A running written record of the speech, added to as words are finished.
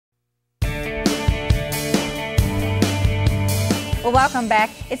Well, welcome back.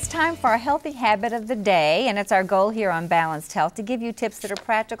 It's time for our healthy habit of the day, and it's our goal here on Balanced Health to give you tips that are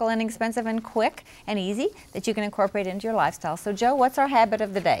practical, inexpensive, and quick and easy that you can incorporate into your lifestyle. So, Joe, what's our habit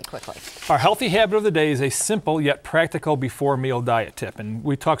of the day, quickly? Our healthy habit of the day is a simple yet practical before meal diet tip. And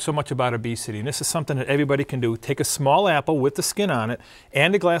we talk so much about obesity, and this is something that everybody can do. Take a small apple with the skin on it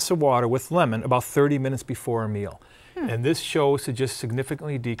and a glass of water with lemon about 30 minutes before a meal. And this shows to just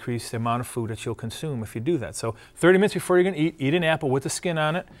significantly decrease the amount of food that you'll consume if you do that. So 30 minutes before you're going to eat an apple with the skin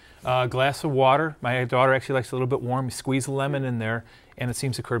on it, a glass of water. My daughter actually likes it a little bit warm. You squeeze a lemon in there, and it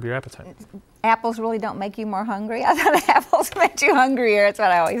seems to curb your appetite. Apples really don't make you more hungry? I thought apples made you hungrier. That's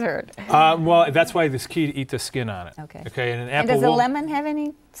what I always heard. Well, that's why it's key to eat the skin on it. Okay. And an apple does the lemon have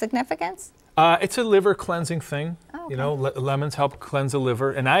any significance? It's a liver cleansing thing. Oh, okay. You know, lemons help cleanse the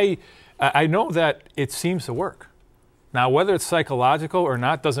liver. And I know that it seems to work. Now, whether it's psychological or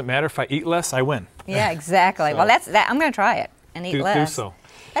not, doesn't matter. If I eat less, I win. Yeah, exactly. So, well, I'm going to try it and eat less. Do so.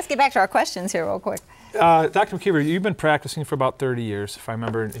 Let's get back to our questions here real quick. Dr. McKeever, you've been practicing for about 30 years, if I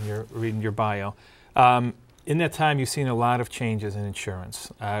remember reading your bio. In that time, you've seen a lot of changes in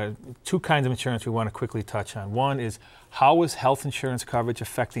insurance. Two kinds of insurance we want to quickly touch on. One is, how is health insurance coverage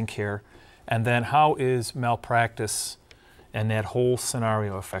affecting care? And then how is malpractice and that whole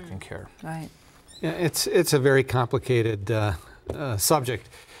scenario affecting care? Right. Yeah, it's a very complicated subject,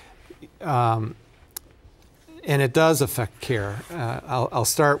 and it does affect care. I'll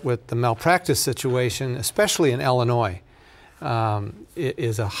start with the malpractice situation, especially in Illinois. It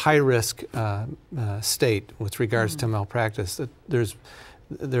is a high-risk state with regards to malpractice.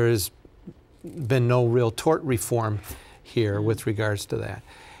 There has been no real tort reform here with regards to that.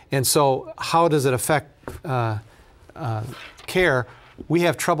 And so how does it affect care? We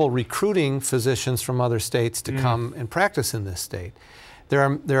have trouble recruiting physicians from other states to come and practice in this state. There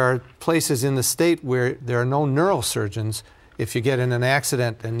are places in the state where there are no neurosurgeons. If you get in an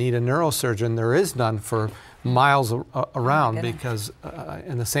accident and need a neurosurgeon, there is none for miles around because,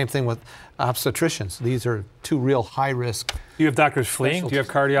 and the same thing with obstetricians. These are two real high-risk. You have doctors fleeing? Do you have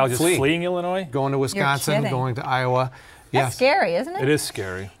cardiologists fleeing Illinois? Going to Wisconsin, going to Iowa. That's scary, isn't it? It is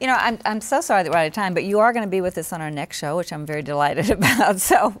scary. You know, I'm so sorry that we're out of time, but you are going to be with us on our next show, which I'm very delighted about.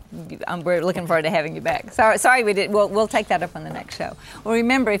 So we're looking forward to having you back. Sorry we did. We'll take that up on the next show. Well,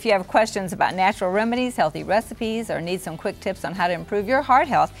 remember, if you have questions about natural remedies, healthy recipes, or need some quick tips on how to improve your heart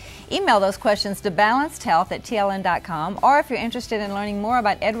health, email those questions to balancedhealth@tln.com. Or if you're interested in learning more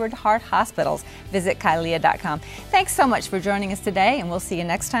about Edward Heart Hospitals, visit Kylea.com. Thanks so much for joining us today, and we'll see you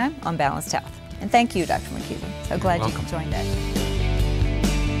next time on Balanced Health. And thank you, Dr. McKeever. So glad you joined us.